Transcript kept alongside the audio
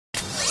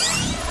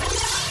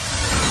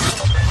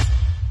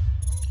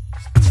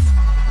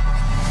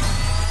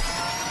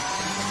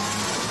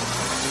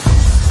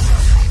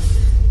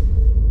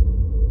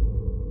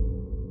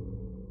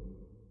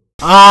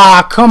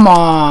Ah, come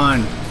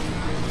on.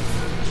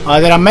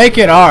 Did I make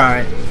it?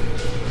 Alright.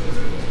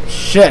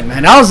 Shit,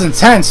 man. That was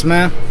intense,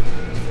 man.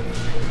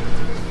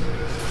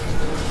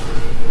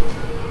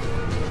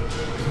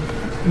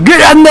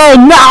 Get in there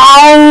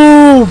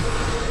now!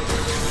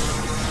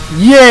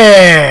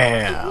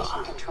 Yeah!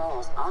 Ignition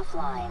controls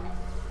offline.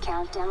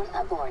 Countdown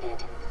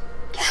aborted.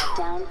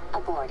 Countdown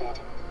aborted.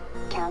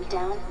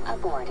 Countdown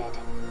aborted.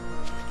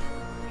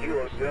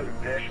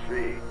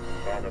 207-3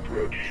 on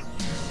approach.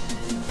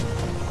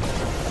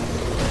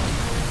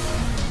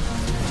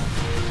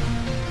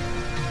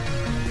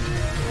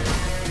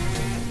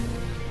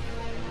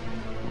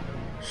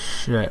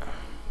 Shit.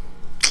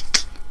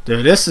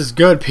 Dude, this is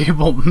good,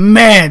 people.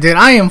 Man, dude,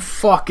 I am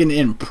fucking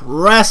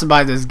impressed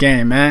by this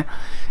game, man.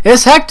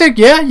 It's hectic,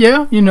 yeah,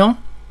 you know.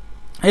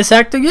 It's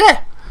hectic,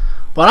 yeah.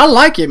 But I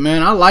like it,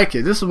 man. I like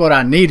it. This is what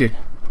I needed.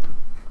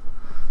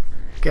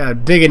 Gotta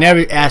dig in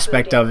every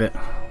aspect of it.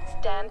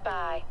 Stand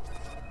by.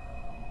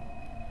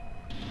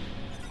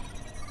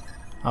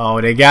 Oh,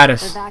 they got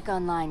us. We're back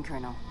online,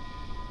 Colonel.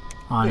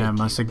 Oh, that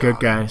must be good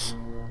guys.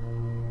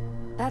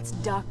 That's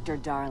Dr.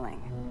 Darling.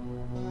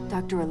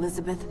 Dr.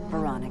 Elizabeth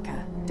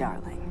Veronica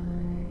Darling.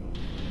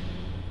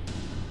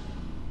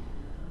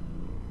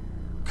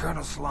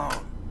 Colonel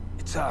Sloan,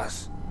 it's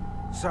us.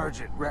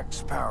 Sergeant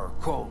Rex Power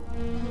Colt.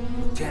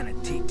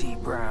 Lieutenant T.T.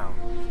 Brown.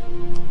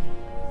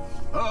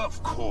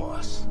 Of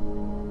course.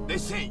 They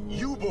sent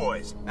you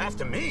boys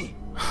after me.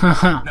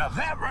 Now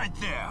that right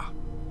there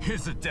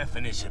is a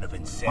definition of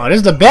insanity. Oh, this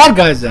is the bad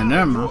guys then,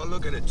 never mind. You're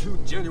looking at two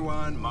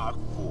genuine Mark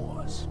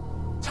IVs.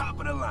 Top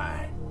of the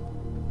line.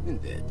 In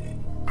their day.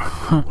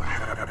 What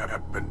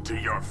happened to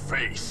your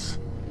face?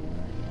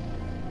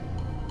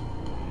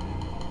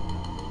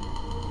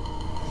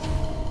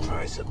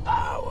 Price of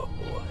power,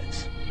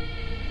 boys.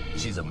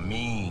 She's a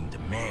mean,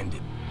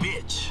 demanding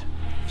bitch.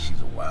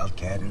 She's a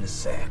wildcat in a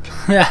sack.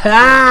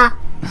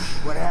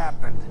 What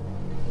happened?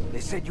 They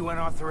said you went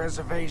off the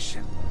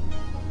reservation.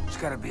 It's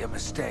gotta be a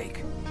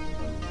mistake.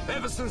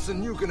 Ever since the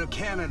nuking of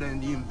Canada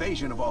and the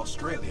invasion of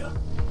Australia,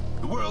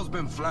 the world's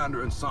been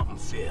floundering something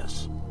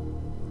fierce.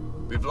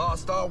 We've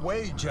lost our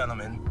way,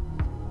 gentlemen.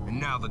 And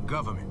now the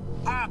government,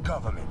 our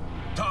government,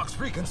 talks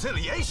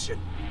reconciliation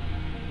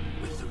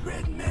with the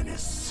Red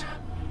Menace.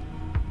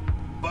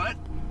 But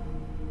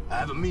I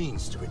have a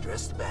means to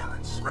redress the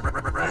balance.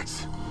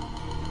 Rex,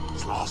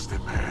 he's lost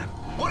it, man.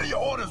 What are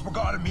your orders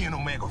regarding me and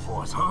Omega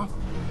Force, huh?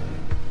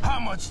 How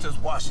much does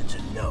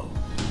Washington know?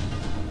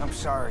 I'm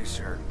sorry,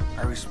 sir.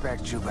 I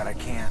respect you, but I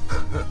can't.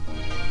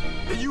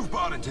 You've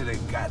bought into their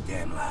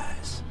goddamn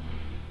lies.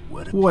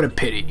 What a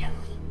pity.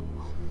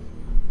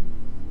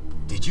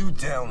 Did you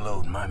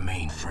download my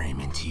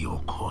mainframe into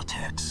your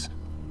cortex?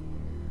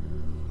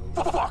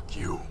 Fuck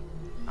you.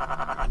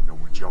 I know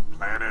what you're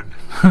planning.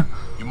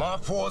 Your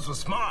Mark IVs were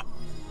smart,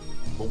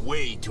 but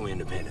way too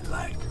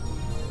independent-like.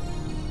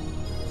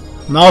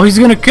 No, he's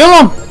gonna kill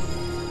him.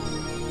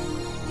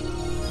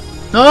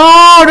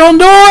 No, don't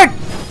do it.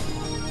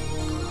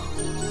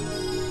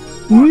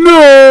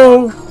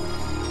 No.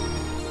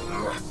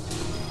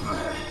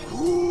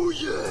 Ooh,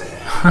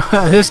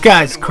 yeah. This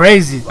guy's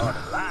crazy.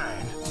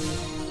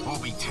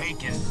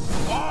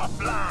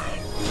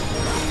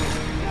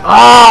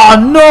 Oh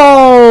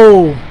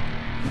no!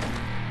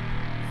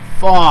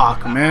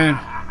 Fuck, man.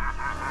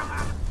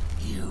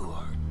 You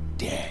are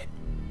dead.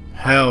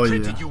 Hell yeah.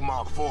 Printed you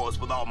Mark IVs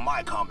with all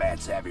my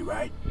combat savvy,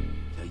 right?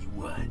 Tell you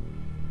what,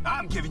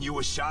 I'm giving you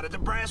a shot at the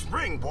brass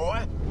ring,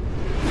 boy.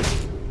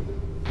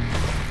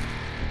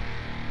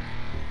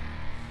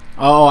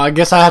 Oh, I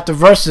guess I have to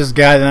verse this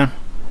guy then.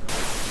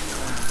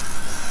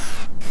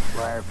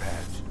 Briar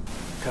Patch,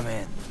 come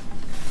in.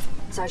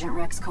 Sergeant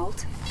Rex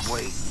Colt?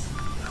 Wait,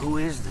 who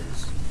is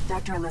this?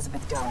 Dr.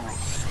 Elizabeth Darling.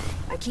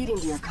 I keyed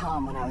into your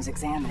comm when I was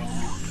examining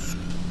you.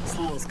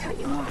 Sloan's cut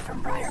you off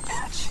from Briar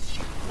Patch.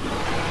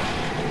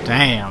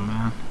 Damn,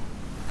 man.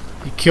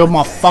 He killed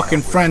my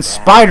fucking friend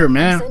Spider, I'm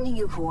man. sending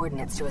you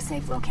coordinates to a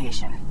safe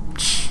location.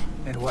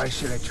 And why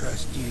should I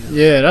trust you?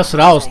 Yeah, that's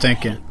what I was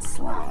thinking. hate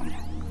Sloan.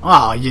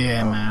 Oh,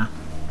 yeah, man.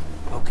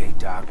 Okay,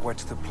 Doc,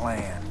 what's the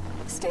plan?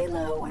 Stay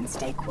low and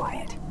stay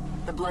quiet.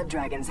 The blood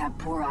dragons have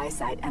poor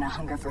eyesight and a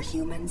hunger for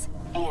humans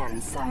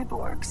and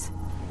cyborgs.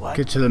 What?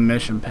 Get to the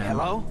mission panel.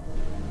 Hello?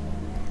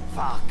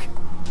 Fuck.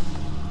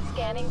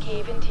 Scanning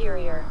cave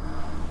interior.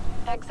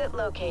 Exit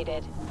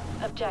located.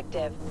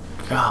 Objective.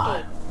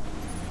 God.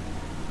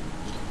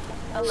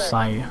 Alert.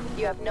 Saya.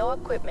 You have no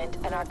equipment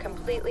and are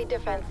completely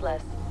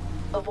defenseless.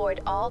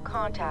 Avoid all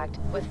contact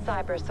with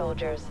cyber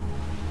soldiers.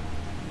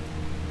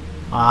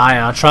 Alright,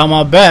 I'll try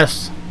my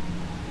best.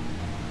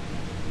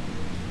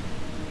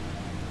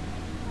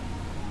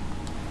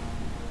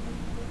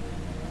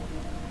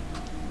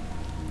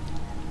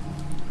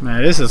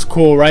 Man, this is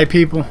cool, right,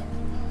 people?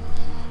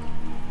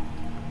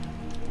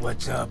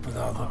 What's up with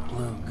all the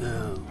blue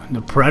goo?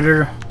 The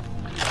Predator.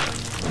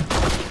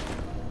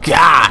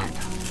 God.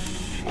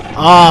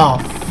 Oh,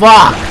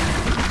 fuck.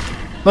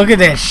 Look at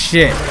that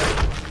shit.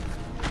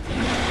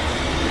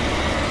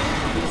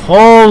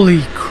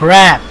 Holy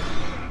crap.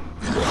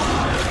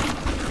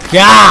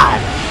 God.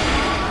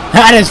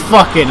 That is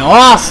fucking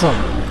awesome.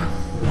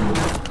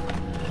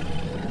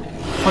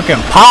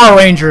 Fucking Power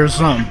Ranger or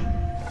something.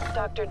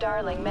 Dr.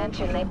 Darling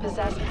mentioned they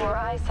possess poor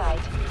eyesight.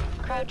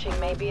 Crouching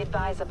may be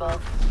advisable.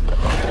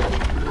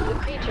 The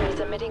creature is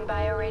emitting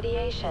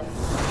bioradiation.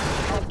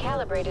 I've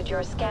calibrated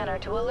your scanner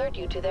to alert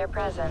you to their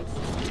presence.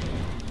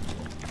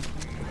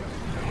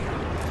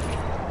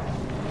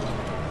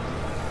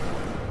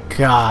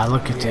 God,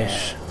 look at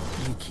this.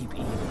 You keep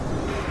eating.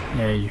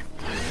 Yeah, you.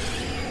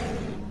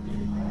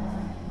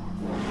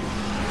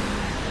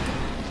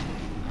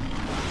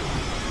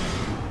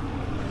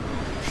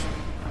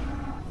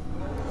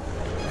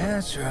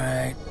 That's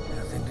right.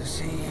 Nothing to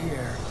see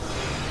here.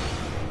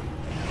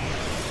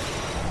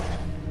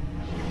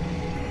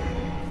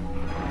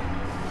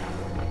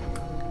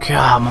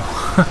 God,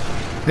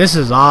 this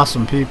is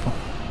awesome, people.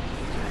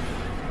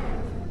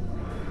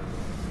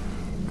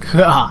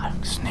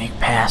 God, sneak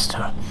past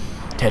her.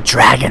 The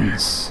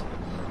dragons.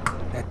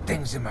 That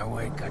thing's in my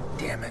way, god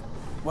damn it.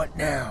 What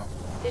now?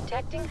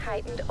 Detecting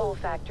heightened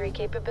olfactory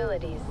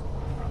capabilities.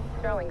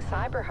 Throwing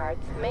cyber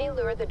hearts may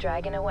lure the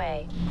dragon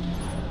away.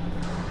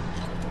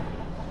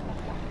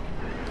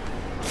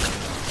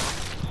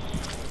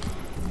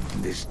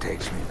 This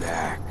takes me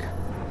back.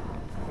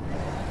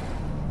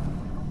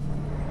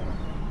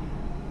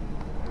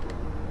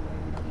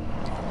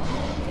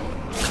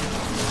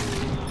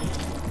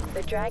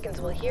 The dragons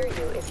will hear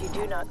you if you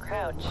do not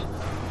crouch.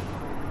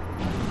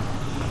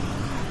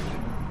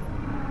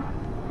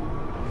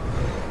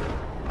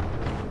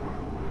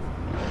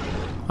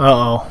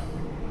 Uh-oh.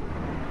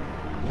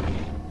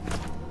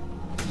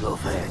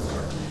 Love it.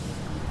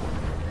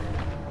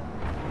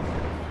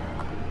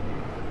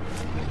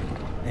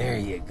 There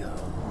you go.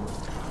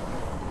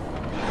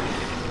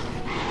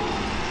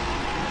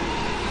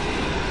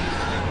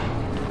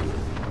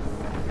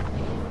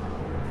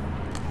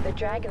 The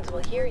dragons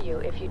will hear you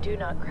if you do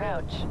not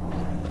crouch.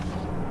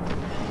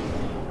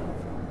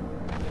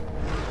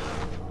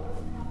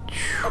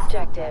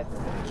 Objective: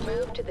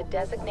 move to the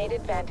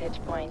designated vantage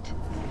point.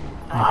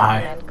 I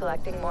recommend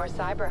collecting more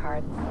cyber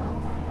hearts.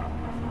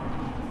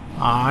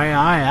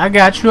 I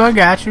got you, I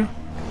got you.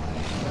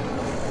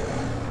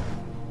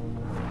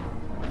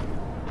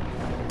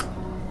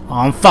 Oh,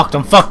 I'm fucked,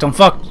 I'm fucked, I'm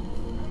fucked.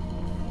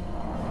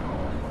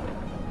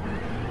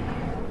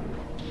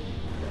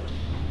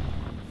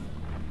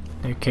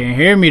 They can't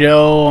hear me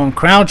though, I'm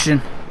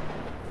crouching.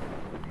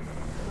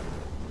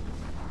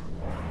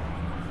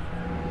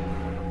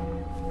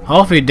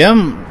 Hopefully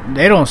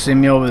they don't see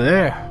me over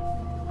there.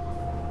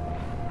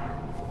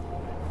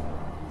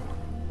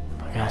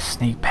 I gotta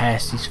sneak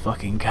past these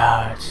fucking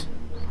guards.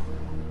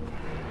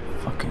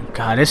 Fucking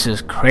god, this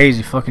is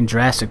crazy. Fucking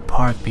Jurassic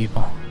Park,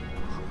 people.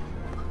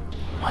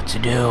 What to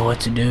do, what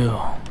to do.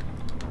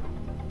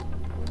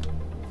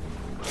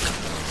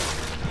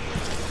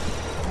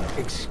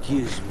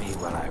 Excuse me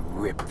while I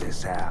rip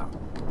this out.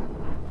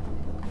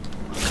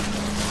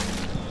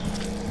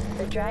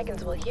 The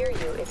dragons will hear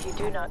you if you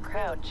do not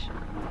crouch.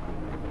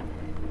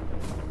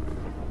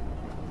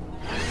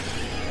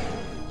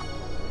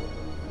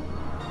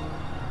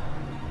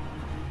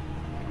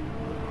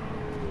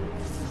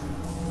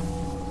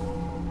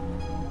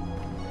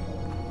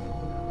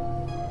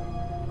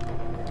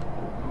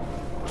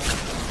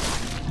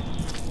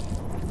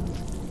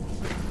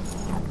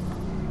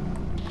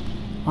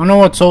 I don't know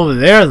what's over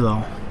there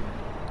though.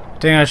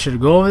 Think I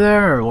should go over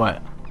there or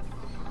what?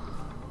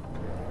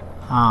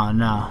 Oh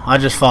no, I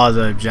just follow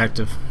the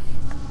objective.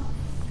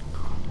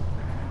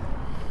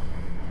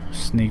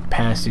 Sneak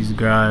past these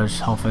guys.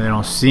 Hopefully they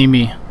don't see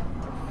me.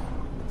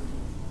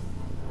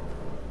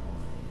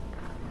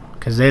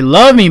 Cause they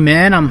love me,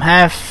 man. I'm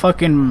half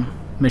fucking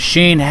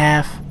machine,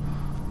 half.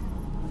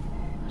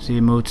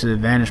 See, move to the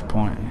vantage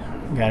point.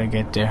 Gotta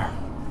get there.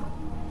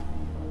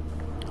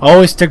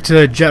 Always stick to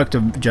the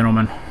objective,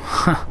 gentlemen.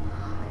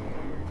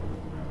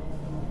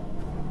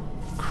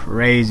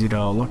 Crazy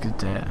though, look at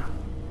that.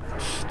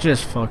 It's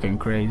just fucking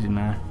crazy,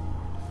 man.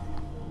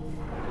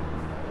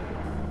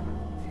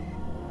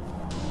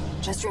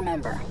 Just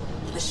remember,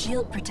 the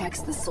shield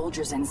protects the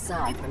soldiers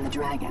inside from the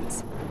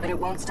dragons, but it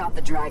won't stop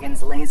the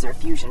dragons' laser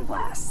fusion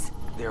blasts.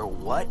 They're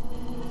what?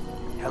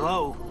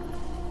 Hello?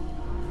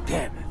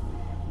 Damn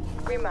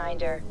it.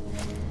 Reminder: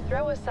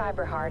 throw a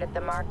cyber heart at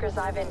the markers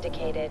I've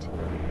indicated.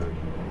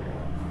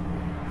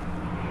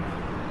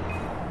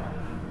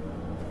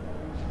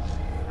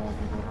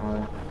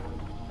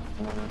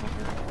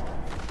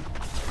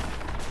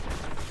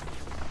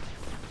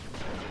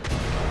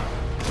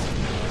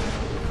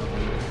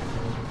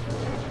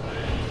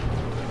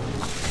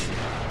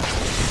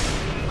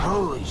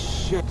 Holy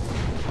shit.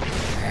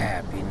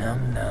 Happy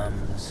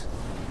num-nums.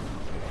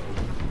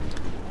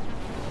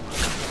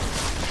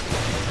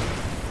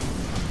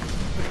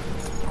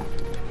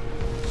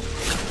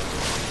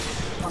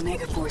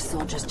 Omega Force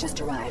soldiers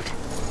just arrived.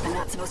 I'm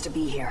not supposed to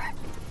be here.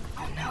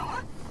 Oh no.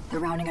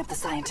 They're rounding up the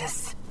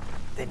scientists.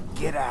 Then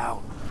get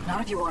out.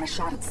 Not if you want a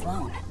shot at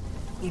Sloan.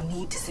 You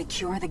need to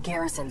secure the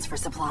garrisons for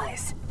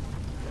supplies.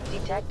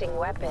 Detecting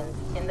weapons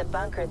in the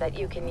bunker that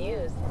you can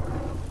use.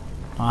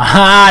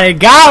 Ah, they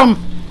got him!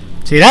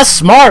 See, that's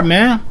smart,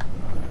 man.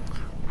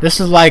 This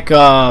is like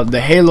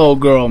the Halo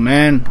girl,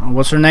 man.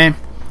 What's her name?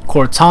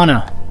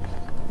 Cortana.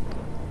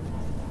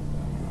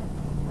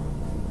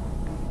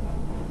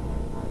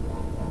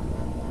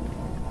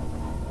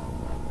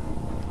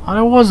 Oh,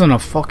 there wasn't a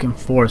fucking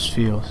force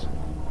field.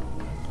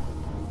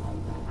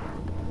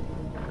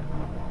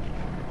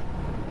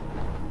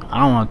 I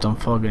don't want them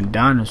fucking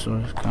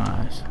dinosaurs,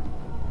 guys.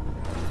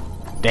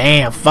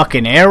 Damn,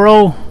 fucking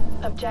arrow.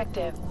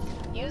 Objective.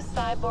 Use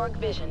cyborg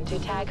vision to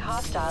tag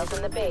hostiles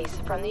in the base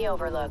from the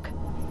overlook.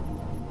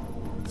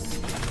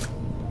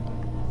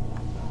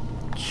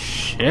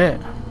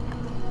 Shit.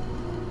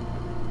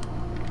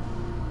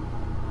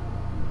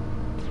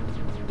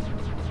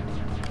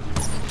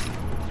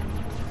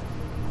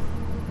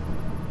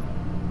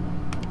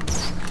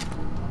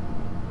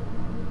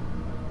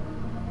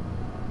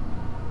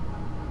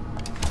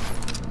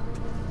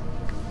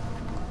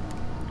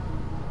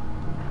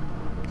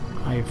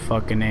 How you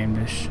fucking name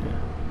this shit?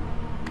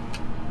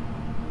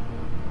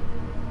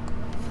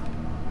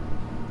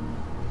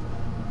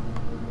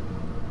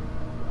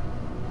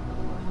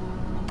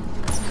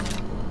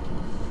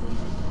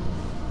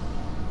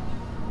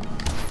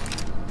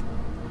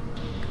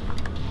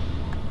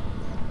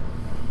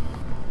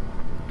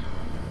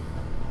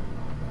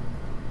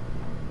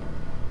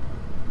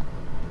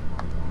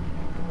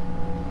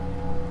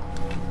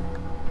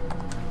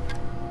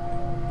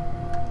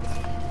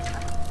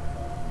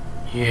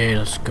 Yeah,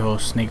 let's go.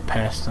 Sneak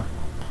past them.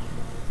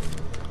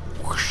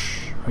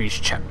 Whoosh.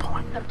 Reach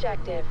checkpoint.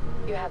 Objective.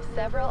 You have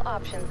several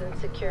options in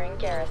securing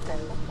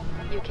garrisons.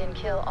 You can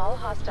kill all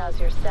hostiles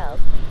yourself,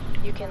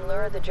 you can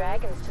lure the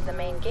dragons to the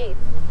main gates,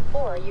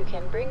 or you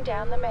can bring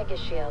down the mega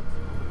shields.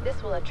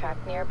 This will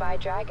attract nearby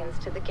dragons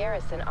to the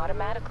garrison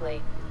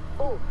automatically.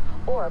 Ooh,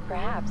 or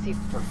perhaps you...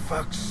 For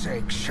fuck's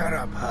sake, shut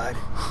up, HUD.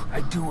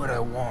 I do what I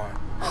want.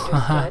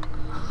 Understood.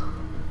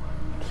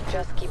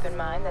 Just keep in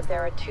mind that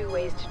there are two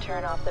ways to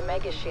turn off the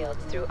mega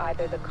shields, through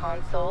either the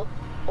console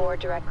or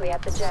directly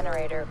at the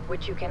generator,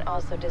 which you can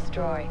also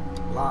destroy.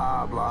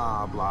 Blah,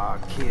 blah, blah,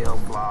 kill,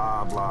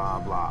 blah, blah,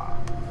 blah.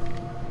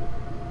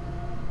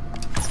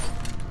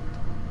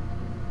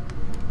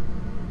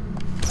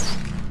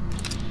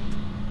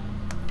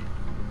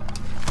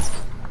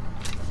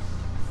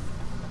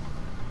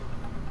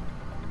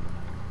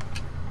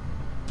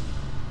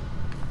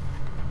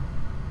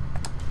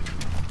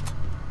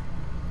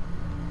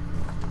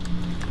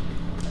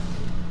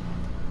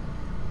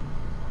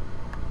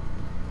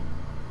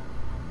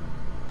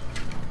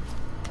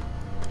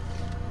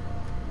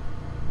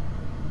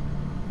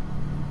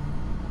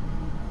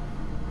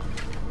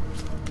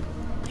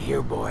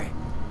 Here, boy.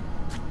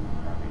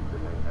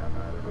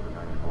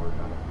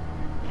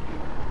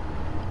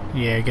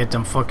 Yeah, get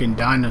them fucking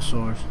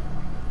dinosaurs.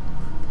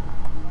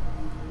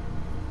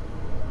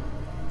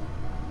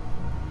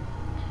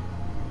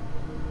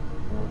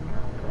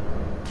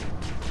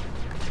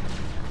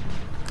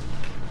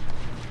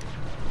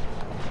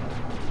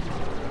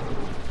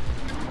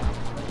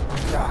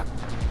 Doc,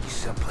 you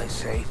someplace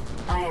safe?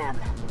 I am.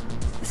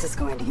 This is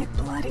going to get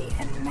bloody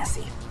and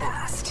messy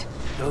fast.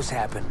 Those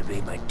happen to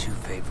be my two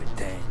favorite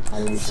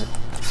things.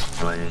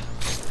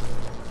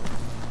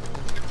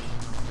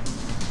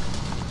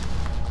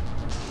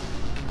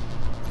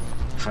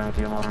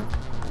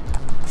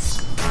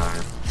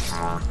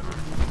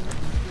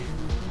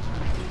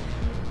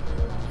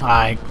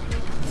 Alright.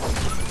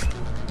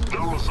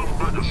 Garrison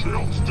mega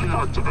shields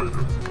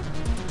deactivated.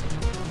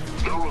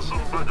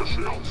 Garrison mega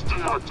shields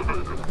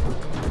deactivated.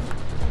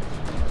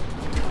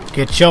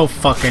 Get your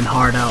fucking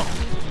heart out.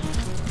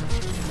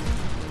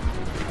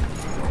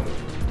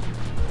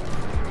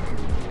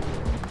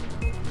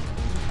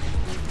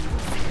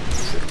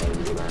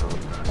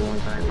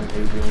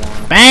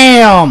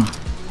 Bam!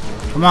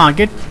 Come on,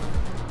 get.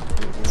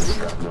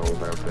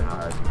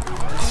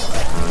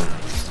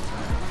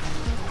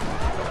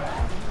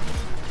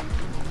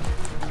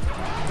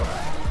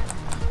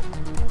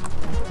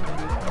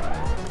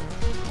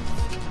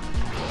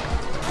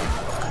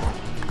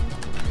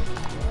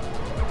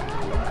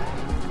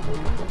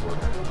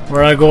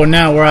 Where I go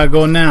now? Where I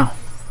go now?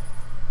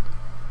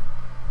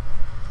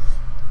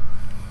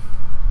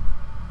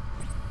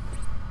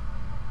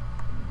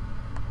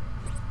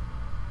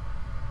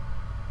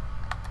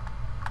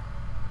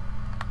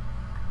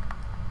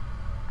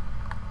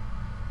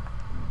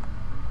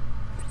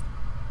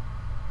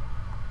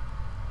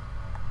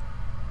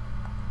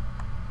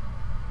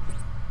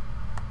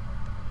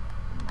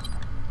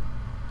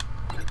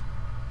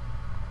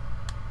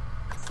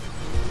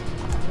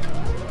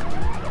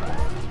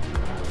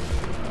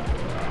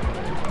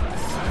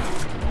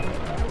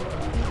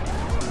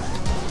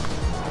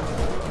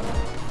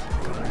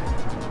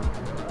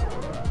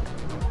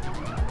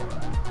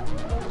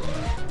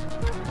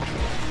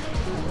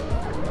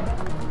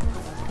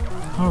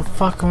 How the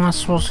fuck am I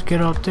supposed to get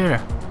up there?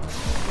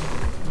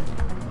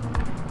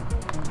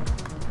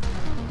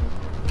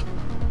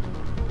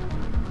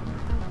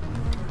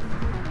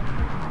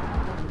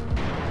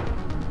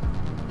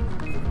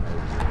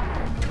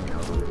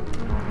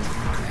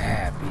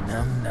 Happy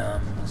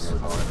num-nums.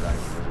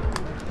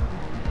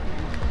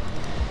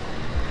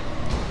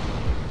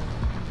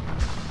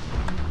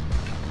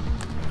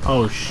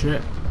 Oh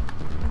shit.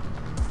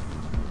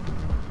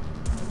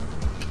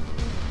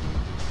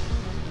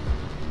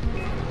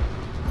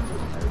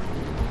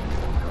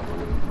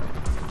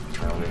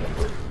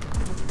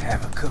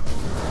 Have a cookie.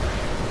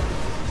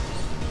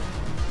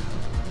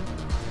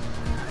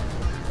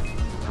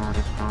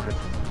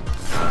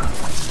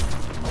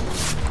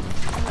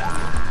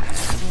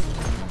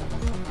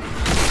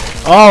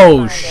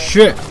 Oh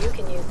shit. You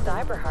can use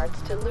cyber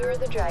hearts to lure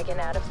the dragon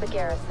out of the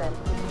garrison.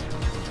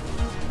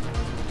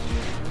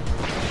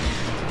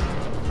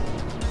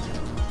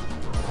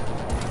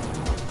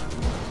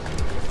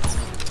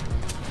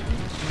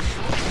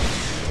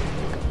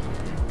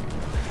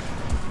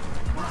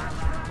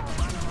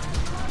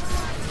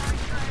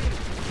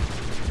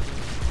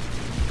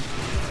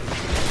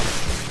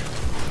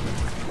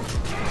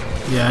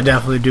 Yeah, I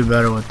definitely do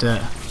better with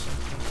that.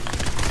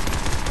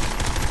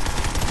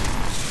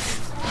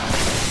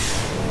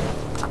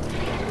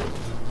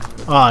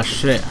 Oh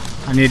shit,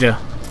 I need to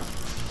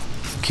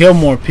kill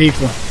more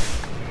people.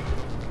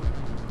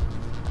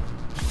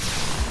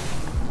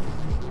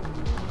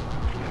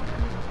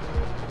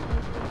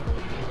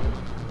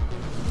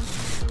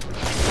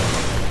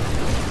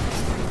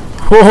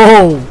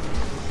 Whoa!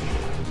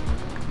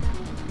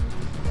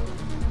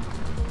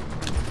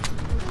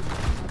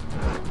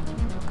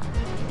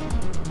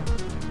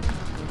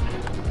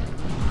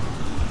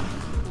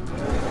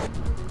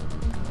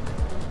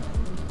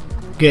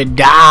 Get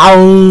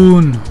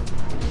down!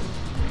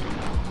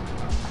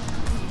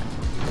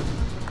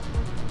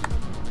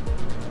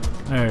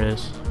 There it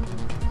is.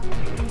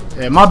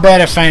 Yeah, my bad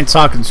if I ain't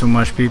talking too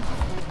much, people.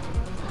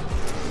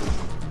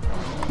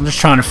 I'm just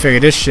trying to figure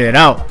this shit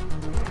out.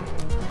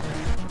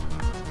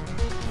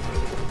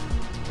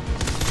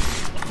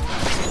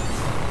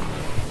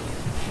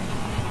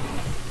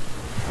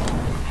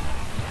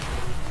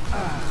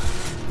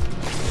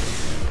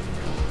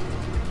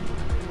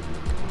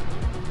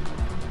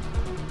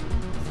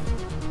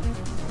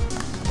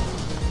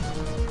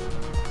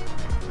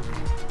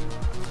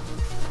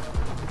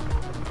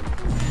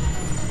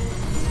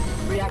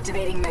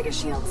 Reactivating mega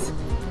shields.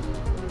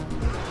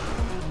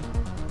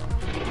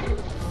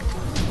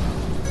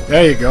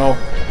 There you go.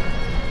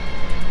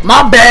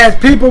 My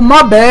bad, people,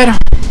 my bad.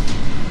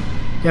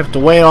 You have to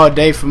wait all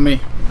day for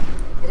me.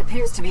 It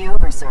appears to be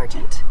over,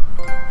 Sergeant.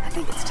 I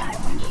think it's time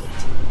we meet.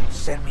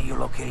 Send me your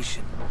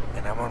location,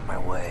 and I'm on my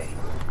way.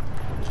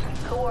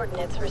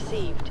 Coordinates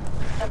received.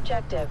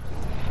 Objective: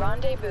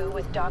 rendezvous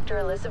with Dr.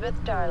 Elizabeth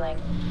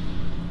Darling.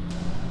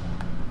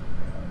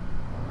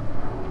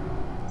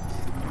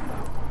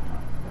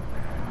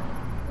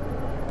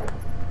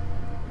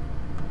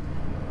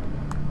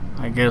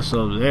 I guess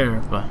over there,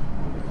 but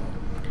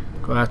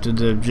go after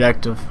the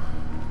objective.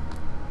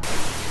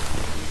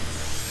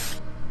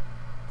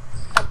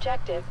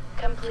 Objective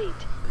complete.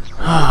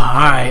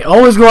 Alright,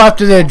 always go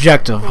after the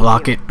objective,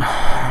 Lockett.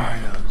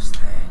 Those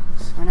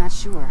things. We're not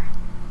sure.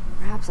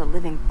 Perhaps a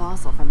living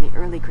fossil from the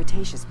early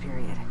Cretaceous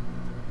period.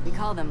 We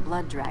call them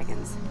blood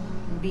dragons.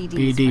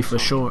 BD for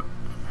short.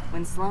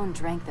 When Sloan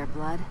drank their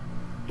blood,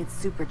 it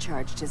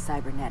supercharged his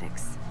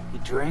cybernetics. You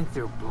drank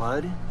their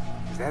blood?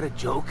 Is that a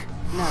joke?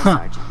 No,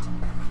 Sergeant.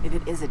 If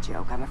it is a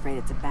joke, I'm afraid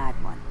it's a bad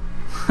one.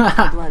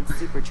 The blood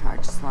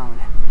supercharged Sloan,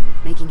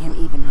 making him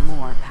even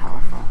more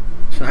powerful.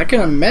 So I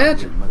can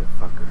imagine.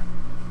 Motherfucker.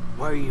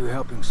 Why are you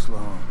helping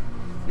Sloan?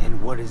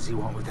 And what does he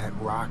want with that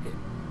rocket?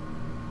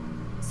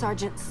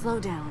 Sergeant, slow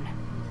down,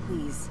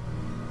 please.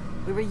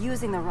 We were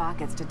using the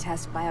rockets to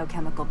test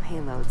biochemical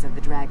payloads of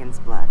the dragon's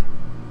blood.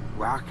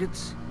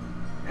 Rockets?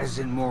 As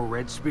in more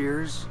red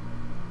spears?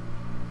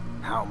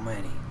 How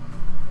many?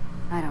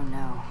 I don't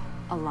know.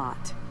 A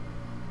lot.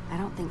 I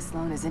don't think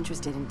Sloan is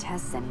interested in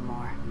tests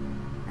anymore.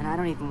 And I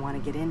don't even want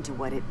to get into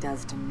what it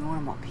does to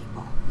normal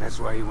people. That's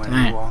why you went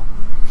to the wall?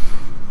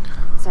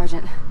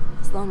 Sergeant,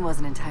 Sloan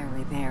wasn't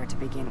entirely there to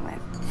begin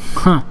with.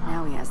 Huh.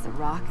 Now he has the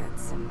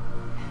rockets, and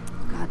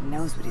God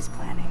knows what he's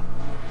planning.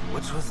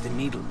 What's with the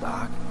needle,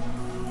 Doc?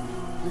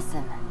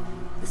 Listen,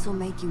 this will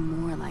make you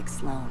more like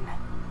Sloan.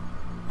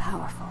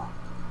 Powerful,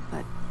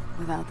 but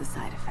without the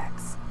side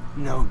effects.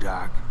 No,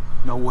 Doc.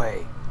 No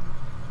way.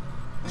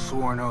 I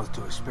swore an oath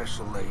to a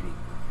special lady.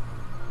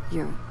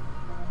 Your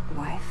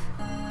wife?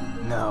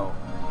 No.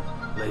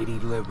 Lady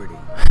Liberty.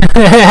 She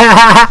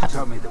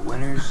taught me the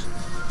winners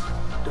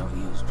don't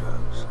use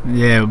drugs.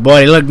 Yeah,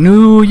 boy, look,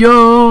 New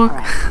York.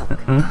 Alright,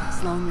 look.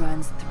 Sloan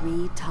runs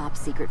 3 top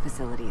secret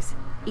facilities,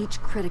 each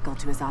critical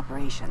to his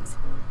operations.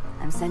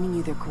 I'm sending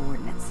you their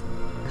coordinates.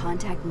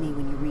 Contact me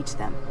when you reach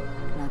them,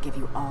 and I'll give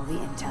you all the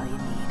intel you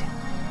need.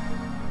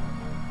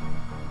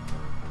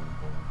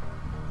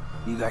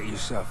 You got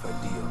yourself a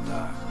deal,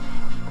 Doc.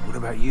 What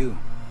about you?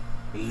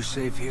 Are you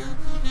safe here?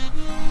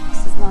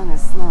 Just as long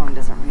as Sloan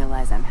doesn't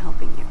realize I'm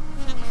helping you.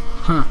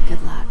 Huh. Good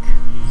luck.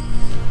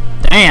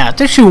 Damn, I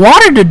think she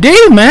wanted to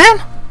do,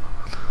 man.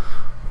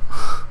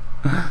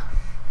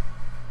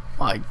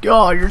 My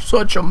God, you're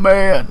such a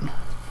man.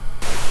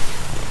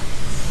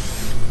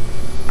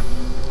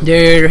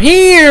 They're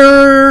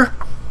here.